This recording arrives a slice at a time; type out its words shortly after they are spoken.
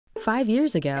5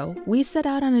 years ago, we set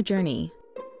out on a journey.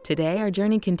 Today, our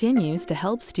journey continues to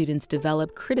help students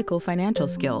develop critical financial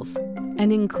skills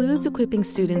and includes equipping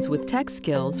students with tech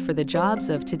skills for the jobs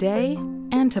of today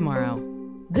and tomorrow.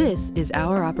 This is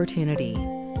our opportunity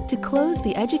to close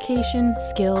the education,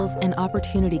 skills, and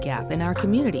opportunity gap in our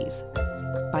communities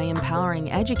by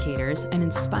empowering educators and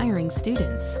inspiring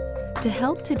students to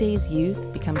help today's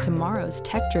youth become tomorrow's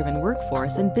tech-driven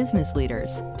workforce and business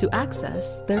leaders to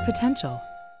access their potential.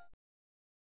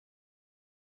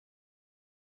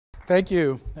 Thank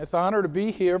you. It's an honor to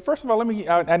be here. First of all,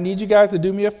 I need you guys to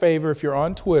do me a favor. If you're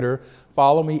on Twitter,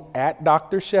 follow me at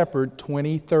Dr. Shepard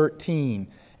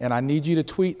 2013. And I need you to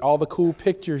tweet all the cool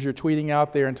pictures you're tweeting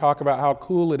out there and talk about how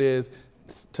cool it is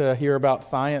to hear about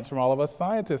science from all of us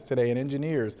scientists today and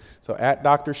engineers. So at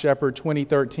Dr. Shepard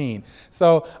 2013.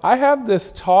 So I have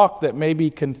this talk that may be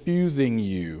confusing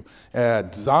you.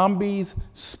 Zombies,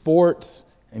 sports,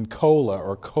 and cola,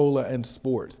 or cola and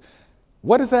sports.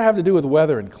 What does that have to do with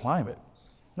weather and climate?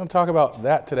 I'm going to talk about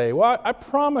that today. Well, I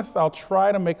promise I'll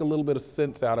try to make a little bit of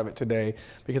sense out of it today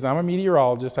because I'm a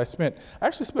meteorologist. I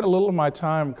actually spent a little of my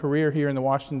career here in the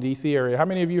Washington, D.C. area. How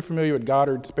many of you are familiar with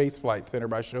Goddard Space Flight Center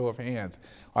by show of hands?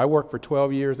 I worked for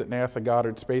 12 years at NASA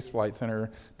Goddard Space Flight Center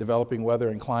developing weather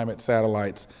and climate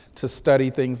satellites to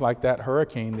study things like that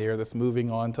hurricane there that's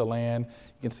moving on to land.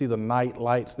 You can see the night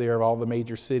lights there of all the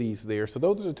major cities there. So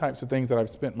those are the types of things that I've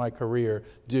spent my career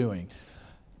doing.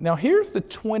 Now here's the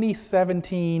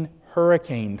 2017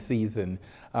 hurricane season.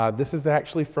 This is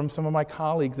actually from some of my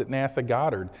colleagues at NASA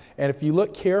Goddard. And if you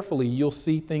look carefully, you'll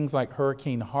see things like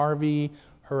Hurricane Harvey,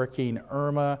 Hurricane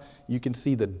Irma. You can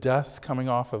see the dust coming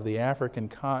off of the African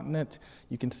continent.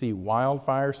 You can see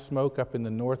wildfire smoke up in the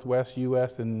northwest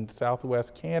US and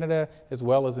southwest Canada, as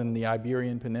well as in the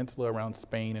Iberian Peninsula around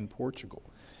Spain and Portugal.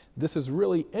 This is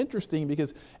really interesting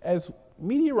because as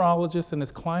meteorologists and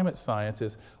as climate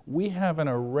scientists, we have an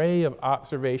array of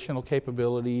observational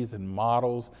capabilities and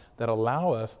models that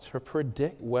allow us to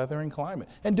predict weather and climate.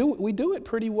 And we do it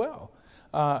pretty well.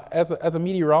 As a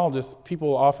meteorologist,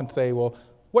 people often say, well,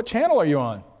 what channel are you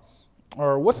on?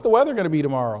 Or what's the weather going to be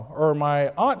tomorrow? Or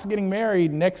my aunt's getting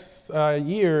married next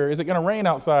year. Is it going to rain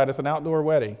outside? It's an outdoor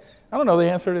wedding. I don't know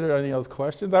the answer to any of those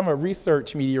questions. I'm a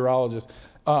research meteorologist.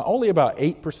 Only about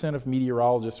 8% of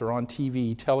meteorologists are on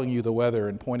TV telling you the weather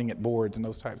and pointing at boards and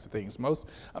those types of things.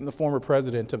 I'm the former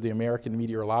president of the American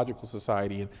Meteorological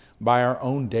Society, and by our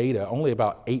own data, only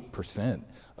about 8%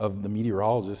 of the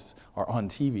meteorologists are on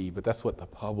TV, but that's what the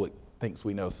public thinks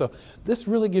we know. So this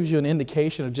really gives you an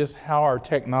indication of just how our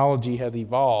technology has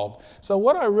evolved. So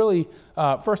what I really,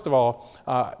 first of all,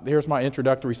 here's my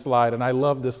introductory slide, and I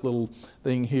love this little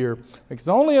thing here, because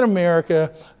only in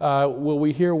America will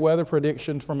we hear weather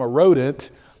predictions from a rodent,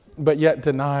 but yet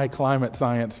deny climate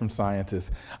science from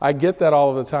scientists. I get that all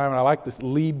of the time, and I like to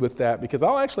lead with that, because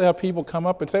I'll actually have people come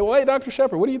up and say, well, hey, Dr.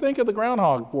 Shepard, what do you think of the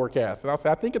groundhog forecast? And I'll say,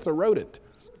 I think it's a rodent.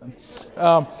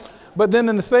 But then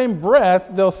in the same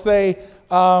breath, they'll say,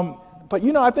 but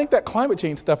you know, I think that climate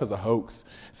change stuff is a hoax.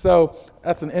 So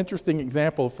that's an interesting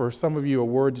example for some of you, a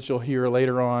word that you'll hear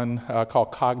later on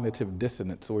called cognitive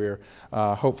dissonance, where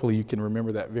hopefully you can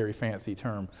remember that very fancy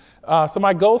term. So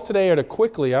my goals today are to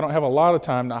quickly, I don't have a lot of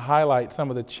time, to highlight some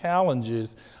of the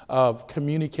challenges of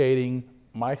communicating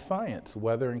my science,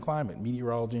 weather and climate,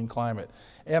 meteorology and climate.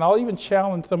 And I'll even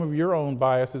challenge some of your own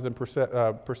biases and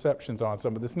perceptions on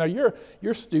some of this. Now,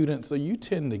 you're students, so you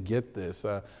tend to get this.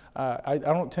 I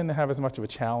don't tend to have as much of a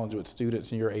challenge with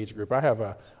students in your age group. I have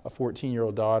a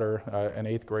 14-year-old daughter, an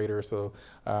 8th grader, so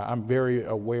I'm very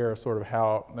aware of sort of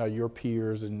how your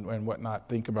peers and whatnot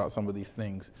think about some of these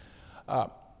things.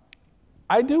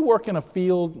 I do work in a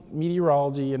field,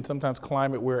 meteorology and sometimes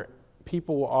climate, where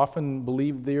people will often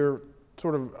believe they're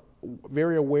sort of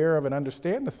very aware of and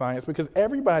understand the science because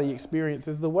everybody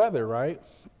experiences the weather, right?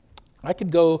 I could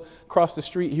go across the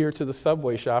street here to the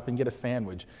Subway shop and get a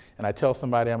sandwich, and I tell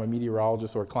somebody I'm a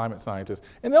meteorologist or a climate scientist,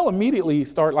 and they'll immediately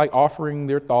start like offering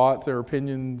their thoughts or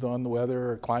opinions on the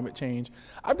weather or climate change.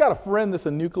 I've got a friend that's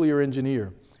a nuclear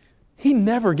engineer. He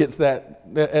never gets that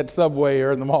at Subway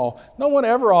or in the mall. No one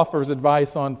ever offers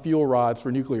advice on fuel rods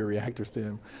for nuclear reactors to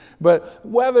him. But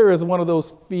weather is one of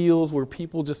those fields where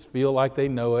people just feel like they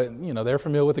know it. You know, they're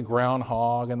familiar with the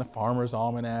groundhog and the farmer's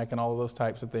almanac and all of those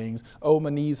types of things. Oh, my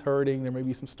knee's hurting. There may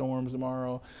be some storms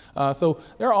tomorrow. So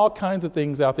there are all kinds of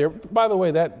things out there. By the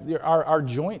way, our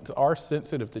joints are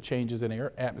sensitive to changes in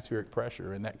atmospheric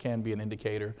pressure, and that can be an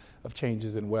indicator of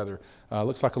changes in weather.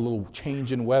 Looks like a little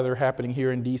change in weather happening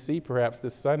here in D.C. perhaps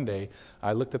this Sunday.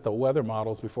 I looked at the weather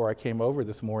models before I came over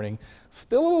this morning.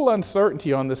 Still a little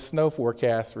uncertainty on this snow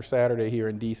forecast for Saturday here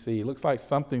in D.C. Looks like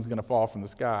something's going to fall from the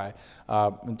sky.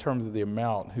 In terms of the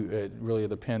amount, it really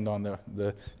depends on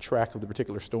the track of the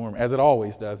particular storm, as it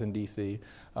always does in D.C.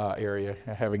 Area,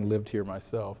 having lived here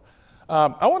myself.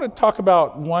 I want to talk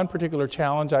about one particular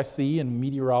challenge I see in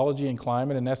meteorology and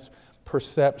climate, and that's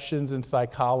perceptions in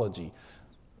psychology.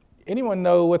 Anyone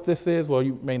know what this is? Well,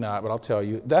 you may not, but I'll tell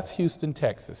you. That's Houston,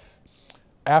 Texas,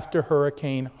 after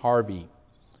Hurricane Harvey.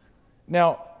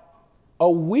 Now, a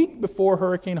week before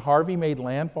Hurricane Harvey made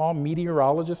landfall,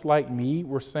 meteorologists like me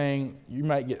were saying you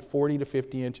might get 40 to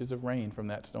 50 inches of rain from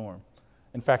that storm.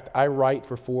 In fact, I write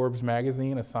for Forbes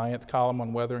magazine, a science column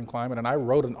on weather and climate, and I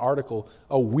wrote an article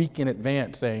a week in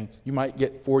advance saying you might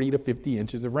get 40 to 50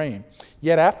 inches of rain.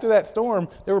 Yet after that storm,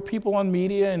 there were people on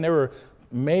media and there were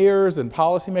mayors and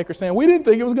policymakers saying, we didn't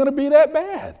think it was going to be that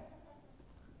bad.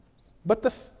 But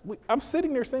I'm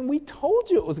sitting there saying, we told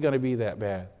you it was going to be that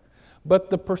bad. But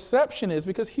the perception is,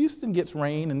 because Houston gets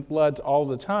rain and floods all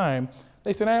the time,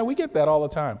 they say, we get that all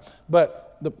the time. But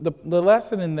the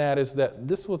lesson in that is that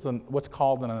this was what's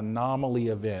called an anomaly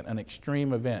event, an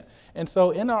extreme event. And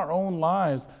so in our own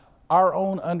lives, our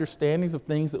own understandings of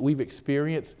things that we've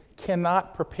experienced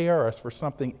cannot prepare us for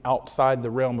something outside the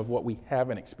realm of what we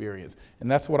haven't experienced. And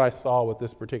that's what I saw with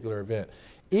this particular event.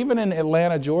 Even in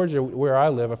Atlanta, Georgia, where I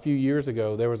live, a few years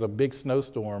ago, there was a big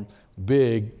snowstorm,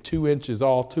 big, 2 inches,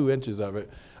 all 2 inches of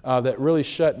it, that really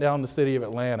shut down the city of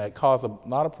Atlanta. It caused a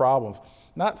lot of problems.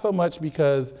 Not so much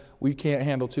because we can't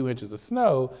handle 2 inches of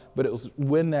snow, but it was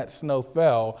when that snow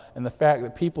fell and the fact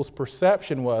that people's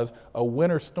perception was a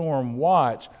winter storm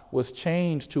watch was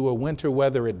changed to a winter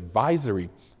weather advisory.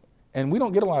 And we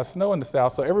don't get a lot of snow in the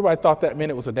South, so everybody thought that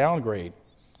meant it was a downgrade.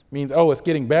 It means, it's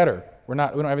getting better. We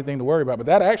don't have anything to worry about, but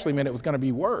that actually meant it was going to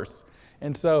be worse.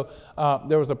 And so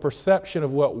there was a perception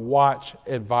of what watch,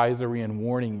 advisory, and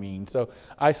warning mean. So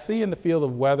I see in the field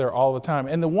of weather all the time.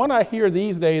 And the one I hear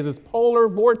these days is polar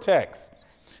vortex.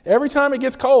 Every time it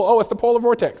gets cold, it's the polar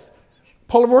vortex.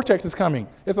 Polar vortex is coming.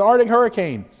 It's an Arctic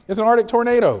hurricane. It's an Arctic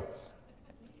tornado.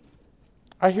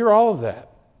 I hear all of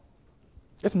that.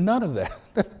 It's none of that.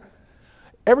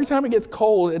 Every time it gets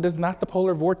cold, it is not the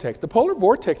polar vortex. The polar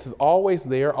vortex is always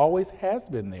there, always has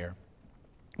been there.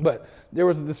 But there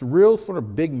was this real sort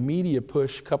of big media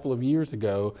push a couple of years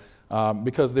ago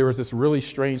because there was this really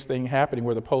strange thing happening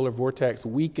where the polar vortex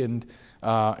weakened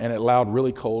and it allowed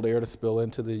really cold air to spill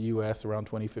into the U.S. around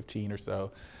 2015 or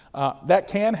so. That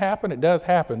can happen, it does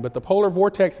happen, but the polar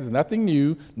vortex is nothing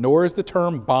new, nor is the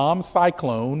term bomb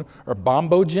cyclone or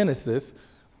bombogenesis.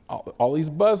 All these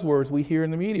buzzwords we hear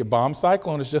in the media. Bomb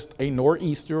cyclone is just a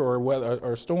nor'easter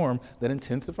or storm that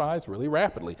intensifies really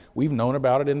rapidly. We've known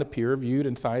about it in the peer-reviewed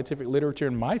and scientific literature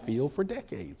in my field for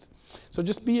decades. So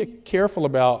just be careful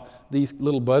about these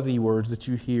little buzzy words that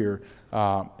you hear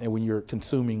when you're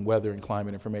consuming weather and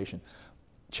climate information.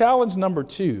 Challenge number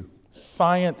 2,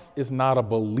 science is not a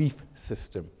belief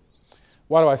system.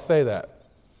 Why do I say that?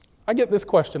 I get this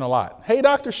question a lot. Hey,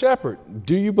 Dr. Shepard,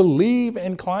 do you believe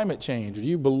in climate change? Do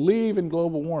you believe in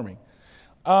global warming?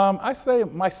 I say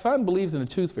my son believes in a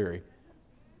tooth fairy.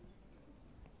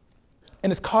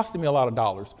 And it's costing me a lot of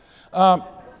dollars.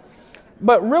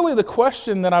 But really the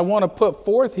question that I want to put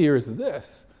forth here is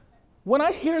this. When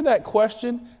I hear that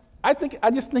question, I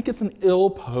just think it's an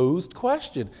ill-posed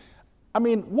question. I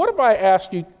mean, what if I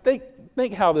asked you,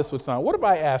 think how this would sound. What if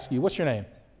I asked you, what's your name?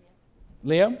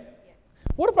 Liam?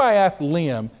 What if I asked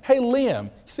Liam, hey Liam,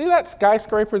 see that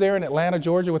skyscraper there in Atlanta,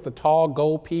 Georgia with the tall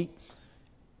gold peak?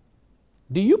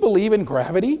 Do you believe in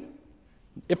gravity?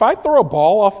 If I throw a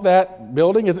ball off that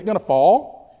building, is it going to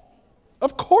fall?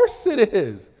 Of course it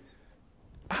is.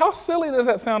 How silly does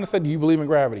that sound to say, do you believe in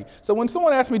gravity? So when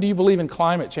someone asks me, do you believe in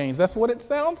climate change, that's what it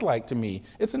sounds like to me.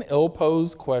 It's an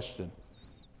ill-posed question.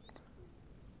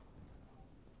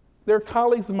 There are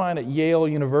colleagues of mine at Yale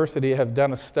University have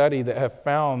done a study that have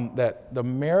found that the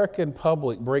American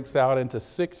public breaks out into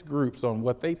 6 groups on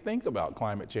what they think about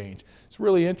climate change. It's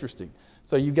really interesting.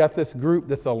 So you've got this group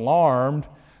that's alarmed,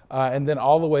 and then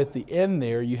all the way at the end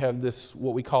there, you have this,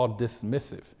 what we call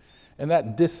dismissive. And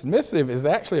that dismissive is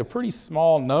actually a pretty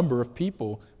small number of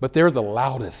people, but they're the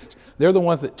loudest. They're the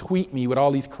ones that tweet me with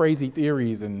all these crazy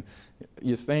theories and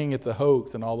you're saying it's a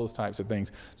hoax and all those types of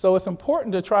things. So it's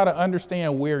important to try to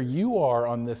understand where you are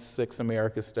on this 6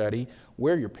 America study,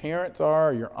 where your parents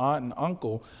are, your aunt and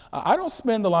uncle. I don't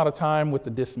spend a lot of time with the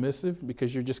dismissive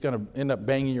because you're just going to end up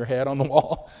banging your head on the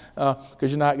wall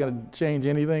because you're not going to change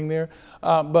anything there.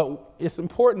 But it's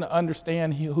important to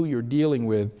understand who you're dealing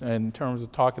with in terms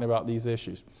of talking about these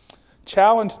issues.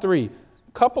 Challenge 3,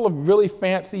 A couple of really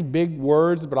fancy big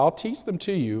words, but I'll teach them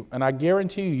to you, and I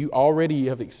guarantee you, you already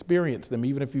have experienced them,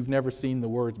 even if you've never seen the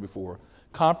words before.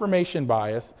 Confirmation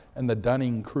bias and the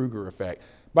Dunning-Kruger effect.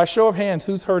 By show of hands,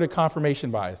 who's heard of confirmation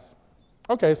bias?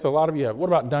 Okay, so a lot of you have. What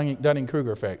about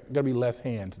Dunning-Kruger effect? Got to be less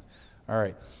hands. All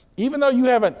right. Even though you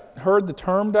haven't heard the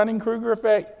term Dunning-Kruger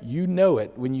effect, you know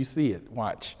it when you see it.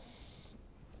 Watch.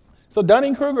 So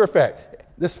Dunning-Kruger effect,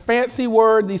 this fancy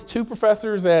word, these two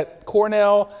professors at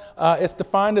Cornell, it's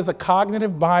defined as a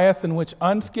cognitive bias in which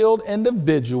unskilled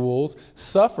individuals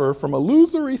suffer from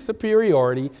illusory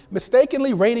superiority,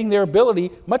 mistakenly rating their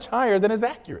ability much higher than is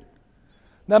accurate.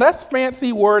 Now that's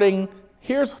fancy wording.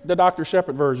 Here's the Dr.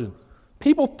 Shepard version.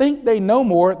 People think they know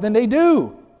more than they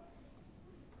do.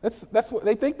 That's what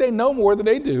they think they know more than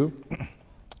they do,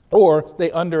 or they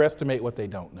underestimate what they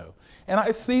don't know. And I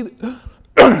see,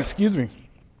 excuse me,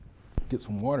 get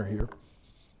some water here.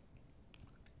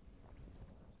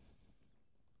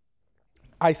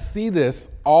 I see this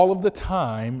all of the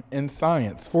time in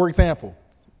science. For example,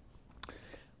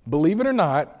 believe it or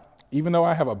not, even though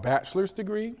I have a bachelor's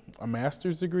degree, a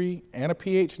master's degree, and a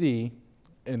PhD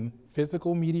in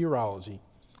physical meteorology,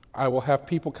 I will have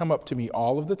people come up to me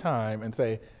all of the time and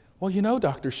say, well, you know,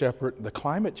 Dr. Shepard, the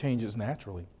climate changes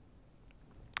naturally.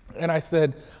 And I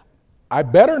said, I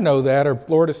better know that, or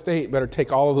Florida State better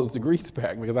take all of those degrees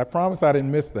back, because I promise I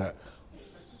didn't miss that.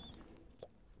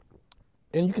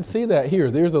 And you can see that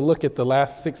here. There's a look at the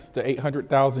last 600,000 to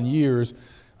 800,000 years,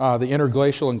 the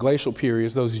interglacial and glacial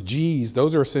periods. Those Gs,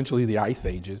 those are essentially the ice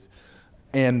ages.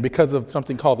 And because of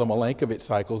something called the Milankovitch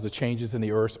cycles, the changes in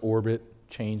the Earth's orbit,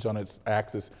 change on its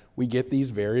axis, we get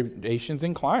these variations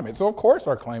in climate. So of course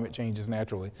our climate changes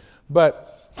naturally.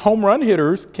 But home run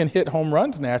hitters can hit home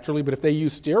runs naturally, but if they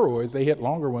use steroids, they hit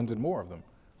longer ones and more of them,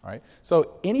 right?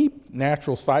 So any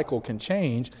natural cycle can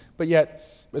change, but yet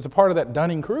as a part of that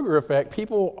Dunning-Kruger effect,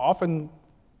 people often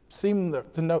seem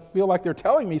to feel like they're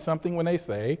telling me something when they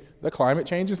say the climate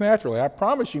changes naturally. I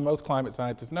promise you most climate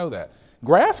scientists know that.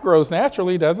 Grass grows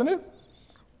naturally, doesn't it?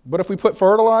 But if we put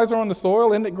fertilizer on the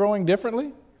soil, isn't it growing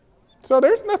differently? So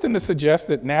there's nothing to suggest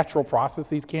that natural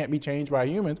processes can't be changed by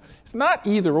humans. It's not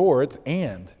either or, it's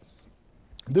and.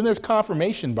 Then there's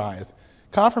confirmation bias.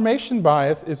 Confirmation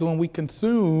bias is when we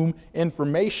consume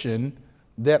information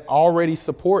that already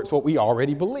supports what we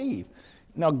already believe.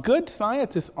 Now, good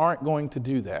scientists aren't going to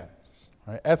do that.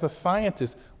 Right? As a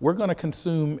scientist, we're going to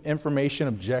consume information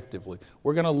objectively.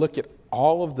 We're going to look at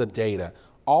all of the data,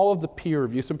 all of the peer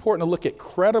review. It's important to look at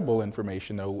credible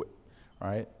information, though,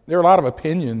 right? There are a lot of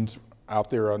opinions out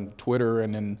there on Twitter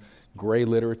and in gray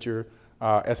literature.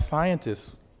 As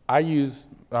scientists, I use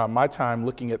my time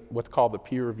looking at what's called the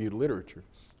peer-reviewed literature.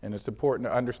 And it's important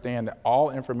to understand that all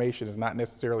information is not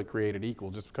necessarily created equal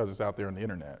just because it's out there on the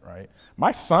internet, right?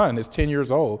 My son is 10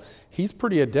 years old. He's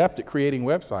pretty adept at creating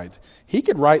websites. He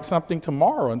could write something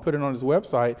tomorrow and put it on his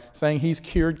website saying he's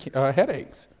cured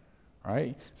headaches, right?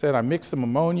 He said, I mixed some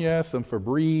ammonia, some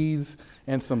Febreze,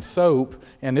 and some soap,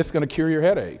 and it's going to cure your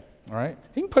headache, right?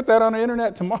 He can put that on the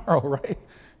internet tomorrow, right?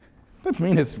 Doesn't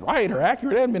mean it's right or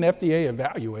accurate. It hasn't been FDA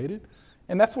evaluated.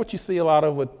 And that's what you see a lot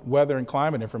of with weather and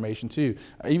climate information too.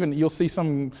 Even you'll see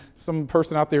some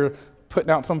person out there putting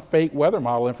out some fake weather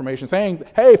model information saying,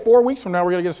 hey, 4 weeks from now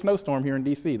we're going to get a snowstorm here in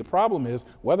DC. The problem is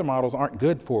weather models aren't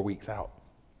good 4 weeks out.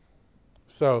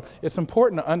 So it's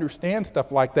important to understand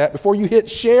stuff like that before you hit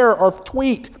share or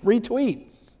retweet,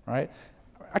 right?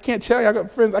 I can't tell you, I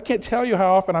got friends, I can't tell you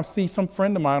how often I see some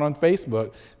friend of mine on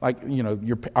Facebook, like, you know,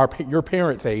 your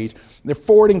parents' age, they're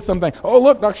forwarding something, oh,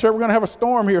 look, Dr. Shepard, we're going to have a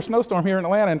storm here, a snowstorm here in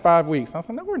Atlanta in 5 weeks. I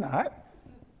said, no, we're not.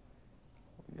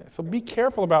 So be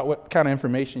careful about what kind of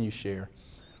information you share.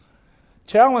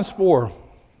 Challenge 4,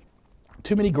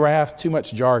 too many graphs, too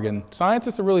much jargon.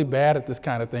 Scientists are really bad at this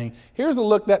kind of thing. Here's a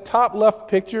look, that top left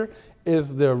picture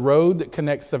is the road that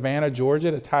connects Savannah,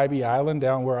 Georgia to Tybee Island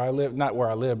down where I live, not where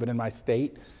I live, but in my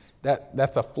state.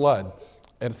 That's a flood,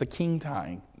 and it's a king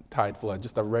tide flood,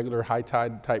 just a regular high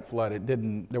tide type flood.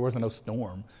 There wasn't no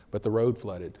storm, but the road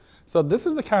flooded. So this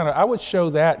is the kind of, I would show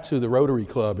that to the Rotary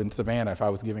Club in Savannah if I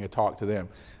was giving a talk to them.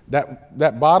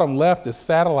 That bottom left is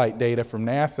satellite data from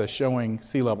NASA showing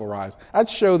sea level rise. I'd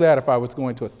show that if I was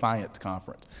going to a science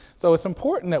conference. So it's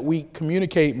important that we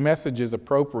communicate messages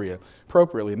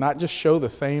appropriately, not just show the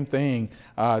same thing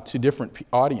to different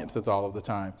audiences all of the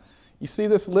time. You see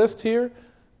this list here?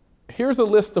 Here's a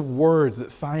list of words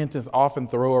that scientists often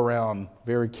throw around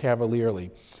very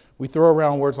cavalierly. We throw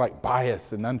around words like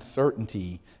bias and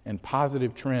uncertainty and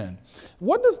positive trend.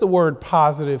 What does the word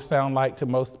positive sound like to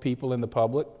most people in the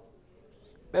public?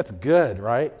 That's good,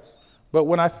 right? But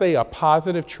when I say a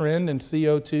positive trend in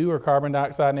CO2 or carbon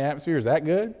dioxide in the atmosphere, is that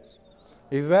good?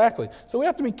 Exactly. So we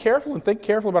have to be careful and think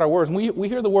careful about our words. When we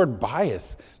hear the word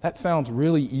bias, that sounds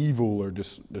really evil or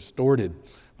distorted.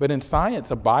 But in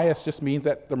science, a bias just means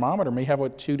that thermometer may have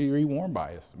a 2-degree warm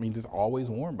bias. It means it's always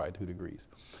warm by 2 degrees.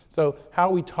 So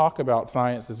how we talk about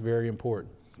science is very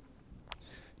important.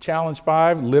 Challenge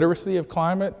 5, literacy of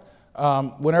climate.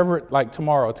 Whenever, like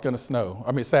tomorrow, it's going to snow.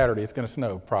 I mean, Saturday, it's going to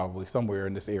snow probably somewhere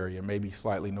in this area, maybe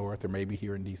slightly north or maybe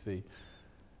here in D.C.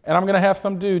 And I'm going to have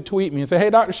some dude tweet me and say, hey,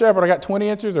 Dr. Shepard, I got 20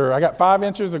 inches or I got 5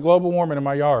 inches of global warming in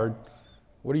my yard.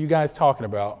 What are you guys talking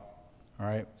about? All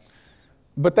right.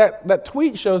 But that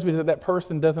tweet shows me that that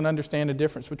person doesn't understand the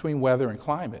difference between weather and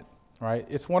climate, right?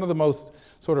 It's one of the most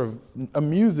sort of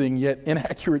amusing yet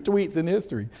inaccurate tweets in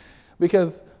history,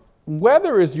 because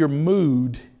weather is your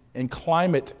mood and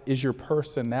climate is your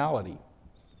personality.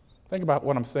 Think about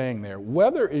what I'm saying there.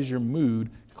 Weather is your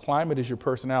mood, climate is your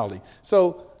personality.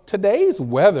 So today's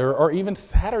weather or even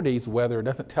Saturday's weather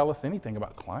doesn't tell us anything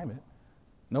about climate,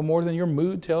 no more than your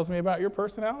mood tells me about your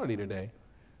personality today.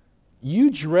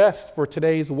 You dress for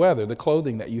today's weather, the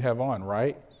clothing that you have on,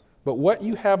 right? But what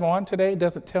you have on today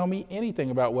doesn't tell me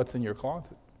anything about what's in your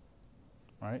closet,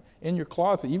 right? In your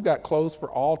closet, you've got clothes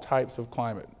for all types of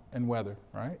climate and weather,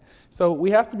 right? So we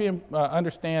have to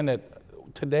understand that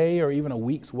today or even a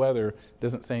week's weather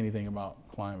doesn't say anything about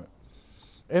climate.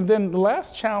 And then the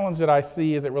last challenge that I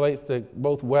see as it relates to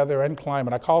both weather and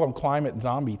climate, I call them climate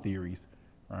zombie theories,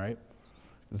 right?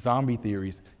 Zombie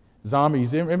theories.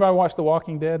 Zombies. Anybody watch The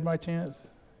Walking Dead by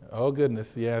chance? Oh,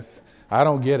 goodness, yes. I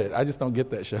don't get it. I just don't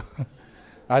get that show.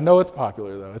 I know it's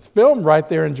popular, though. It's filmed right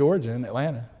there in Georgia, in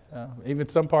Atlanta. Even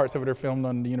some parts of it are filmed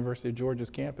on the University of Georgia's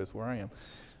campus, where I am.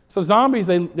 So zombies,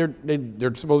 they're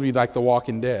supposed to be like The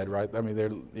Walking Dead, right? I mean,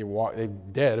 they're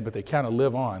dead, but they kind of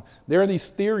live on. There are these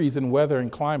theories in weather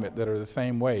and climate that are the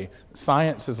same way.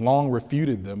 Science has long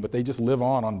refuted them, but they just live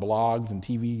on blogs and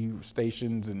TV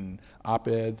stations and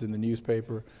op-eds in the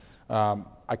newspaper.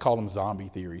 I call them zombie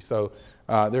theories. So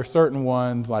there are certain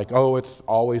ones like, oh,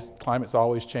 climate's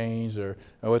always changed, or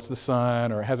oh, it's the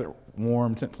sun, or it hasn't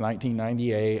warmed since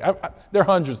 1998. There are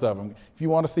hundreds of them. If you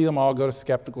want to see them all, go to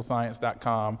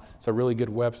skepticalscience.com. It's a really good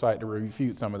website to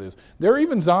refute some of this. There are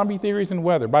even zombie theories in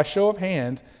weather. By show of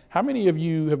hands, how many of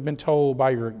you have been told by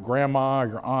your grandma or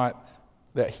your aunt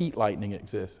that heat lightning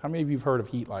exists? How many of you have heard of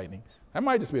heat lightning? That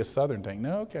might just be a southern thing.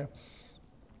 No? Okay.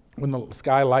 When the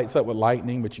sky lights up with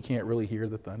lightning, but you can't really hear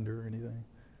the thunder or anything.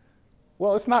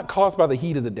 Well, it's not caused by the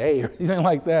heat of the day or anything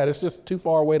like that. It's just too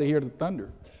far away to hear the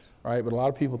thunder, right? But a lot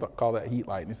of people call that heat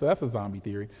lightning. So that's a zombie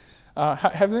theory.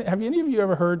 Have any of you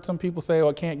ever heard some people say, oh,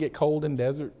 it can't get cold in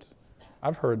deserts?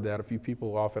 I've heard that a few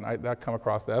people often. I come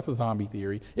across that. That's a zombie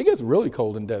theory. It gets really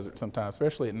cold in deserts sometimes,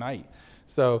 especially at night.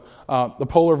 So the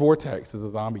polar vortex is a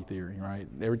zombie theory, right?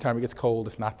 Every time it gets cold,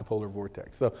 it's not the polar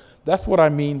vortex. So that's what I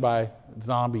mean by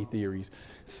zombie theories.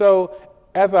 So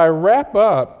as I wrap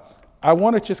up, I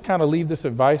want to just kind of leave this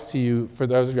advice to you for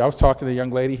those of you. I was talking to the young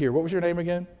lady here. What was your name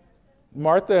again?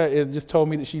 Martha just told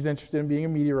me that she's interested in being a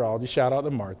meteorologist. Shout out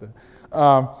to Martha.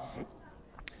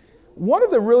 One of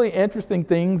the really interesting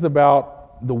things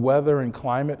about the weather and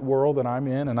climate world that I'm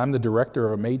in, and I'm the director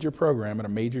of a major program at a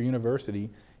major university,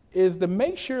 is to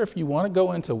make sure if you want to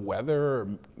go into weather or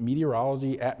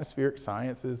meteorology, atmospheric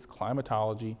sciences,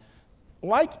 climatology,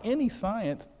 like any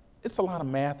science, it's a lot of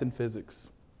math and physics.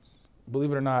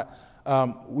 Believe it or not,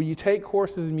 when you take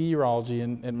courses in meteorology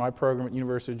in my program at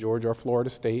University of Georgia or Florida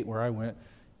State, where I went,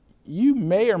 you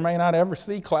may or may not ever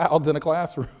see clouds in a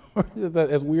classroom,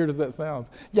 as weird as that sounds.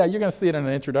 Yeah, you're going to see it in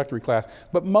an introductory class,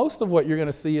 but most of what you're going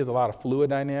to see is a lot of fluid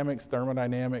dynamics,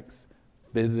 thermodynamics,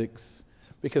 physics,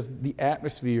 because the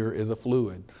atmosphere is a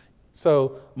fluid.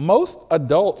 So most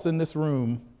adults in this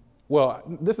room, well,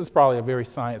 this is probably a very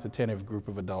science-attentive group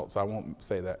of adults, so I won't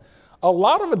say that. A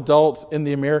lot of adults in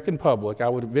the American public, I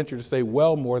would venture to say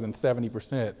well more than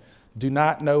 70%, do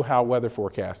not know how weather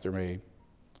forecasts are made.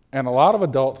 And a lot of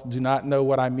adults do not know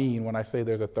what I mean when I say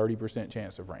there's a 30%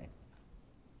 chance of rain.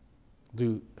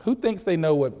 Who thinks they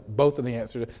know what both of the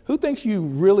answers are? Who thinks you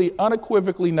really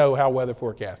unequivocally know how weather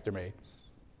forecasts are made?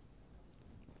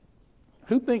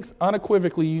 Who thinks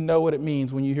unequivocally you know what it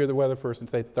means when you hear the weather person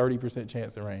say 30%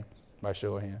 chance of rain? By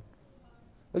show of hands.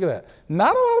 Look at that.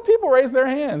 Not a lot of people raise their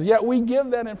hands, yet we give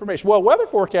that information. Well, weather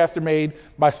forecasts are made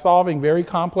by solving very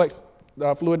complex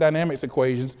fluid dynamics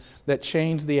equations that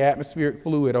change the atmospheric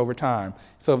fluid over time.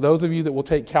 So those of you that will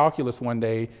take calculus one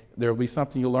day, there will be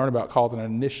something you'll learn about called an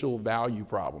initial value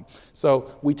problem.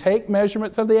 So we take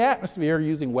measurements of the atmosphere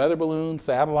using weather balloons,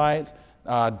 satellites,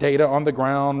 data on the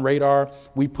ground, radar.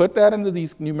 We put that into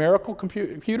these numerical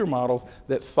computer models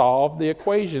that solve the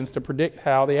equations to predict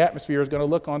how the atmosphere is going to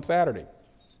look on Saturday.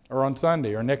 or on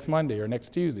Sunday, or next Monday, or next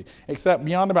Tuesday. Except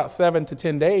beyond about 7 to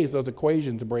 10 days, those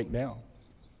equations break down.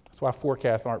 That's why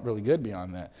forecasts aren't really good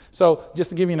beyond that. So just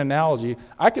to give you an analogy,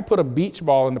 I could put a beach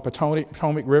ball in the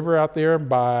Potomac River out there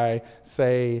by,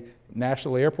 say,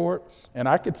 National Airport, and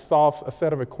I could solve a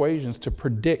set of equations to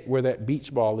predict where that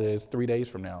beach ball is 3 days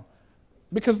from now.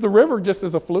 Because the river just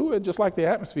is a fluid, just like the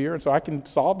atmosphere, and so I can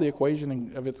solve the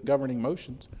equation of its governing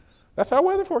motions. That's how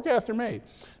weather forecasts are made.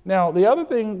 Now, the other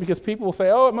thing, because people will say,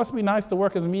 oh, it must be nice to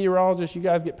work as a meteorologist, you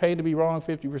guys get paid to be wrong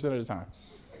 50% of the time.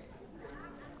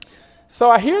 So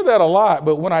I hear that a lot,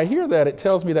 but when I hear that, it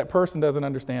tells me that person doesn't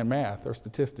understand math or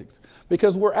statistics.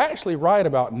 Because we're actually right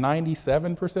about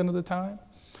 97% of the time.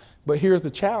 But here's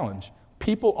the challenge.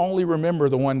 People only remember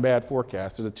the one bad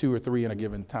forecast or the 2 or 3 in a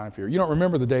given time period. You don't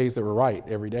remember the days that were right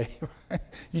every day. Right?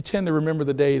 You tend to remember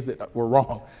the days that were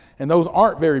wrong. And those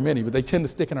aren't very many, but they tend to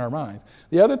stick in our minds.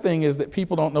 The other thing is that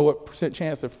people don't know what percent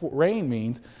chance of rain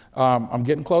means. I'm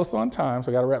getting close on time,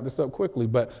 so I got to wrap this up quickly.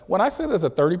 But when I say there's a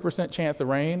 30% chance of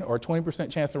rain or 20%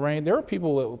 chance of rain, there are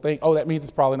people that will think, oh, that means it's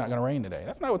probably not going to rain today.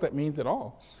 That's not what that means at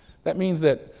all. That means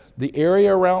that the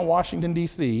area around Washington,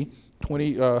 D.C.,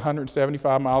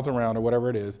 175 miles around or whatever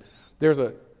it is,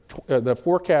 the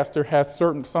forecaster has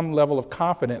some level of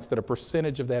confidence that a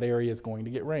percentage of that area is going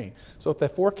to get rain. So if the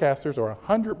forecasters are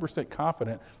 100%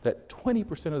 confident that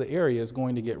 20% of the area is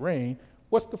going to get rain,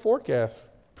 what's the forecast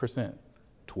percent?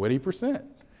 20%.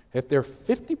 If they're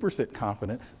 50%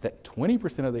 confident that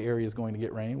 20% of the area is going to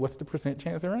get rain, what's the percent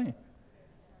chance of rain?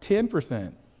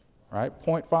 10%, right?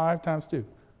 0.5 times 2,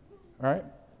 right?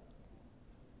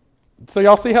 So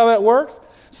y'all see how that works?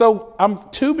 So I'm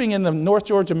tubing in the North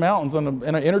Georgia mountains in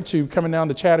an inner tube coming down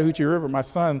the Chattahoochee River. My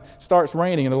son starts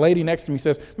raining, and the lady next to me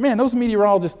says, man, those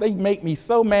meteorologists, they make me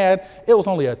so mad. It was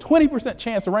only a 20%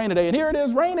 chance of rain today, and here it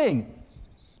is raining.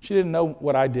 She didn't know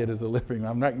what I did as a living.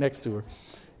 I'm right next to her.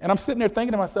 And I'm sitting there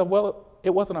thinking to myself, well, it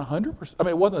wasn't 100%. I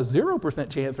mean, it wasn't a 0%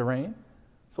 chance of rain.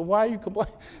 So why are you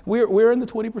complaining? We're in the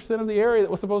 20% of the area that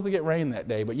was supposed to get rain that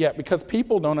day. But yet, because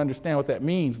people don't understand what that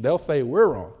means, they'll say we're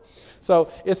wrong.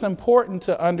 So it's important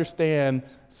to understand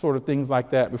sort of things like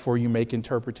that before you make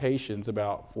interpretations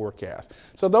about forecasts.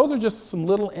 So those are just some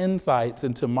little insights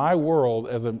into my world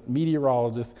as a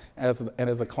meteorologist and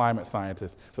as a climate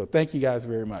scientist. So thank you guys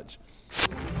very much.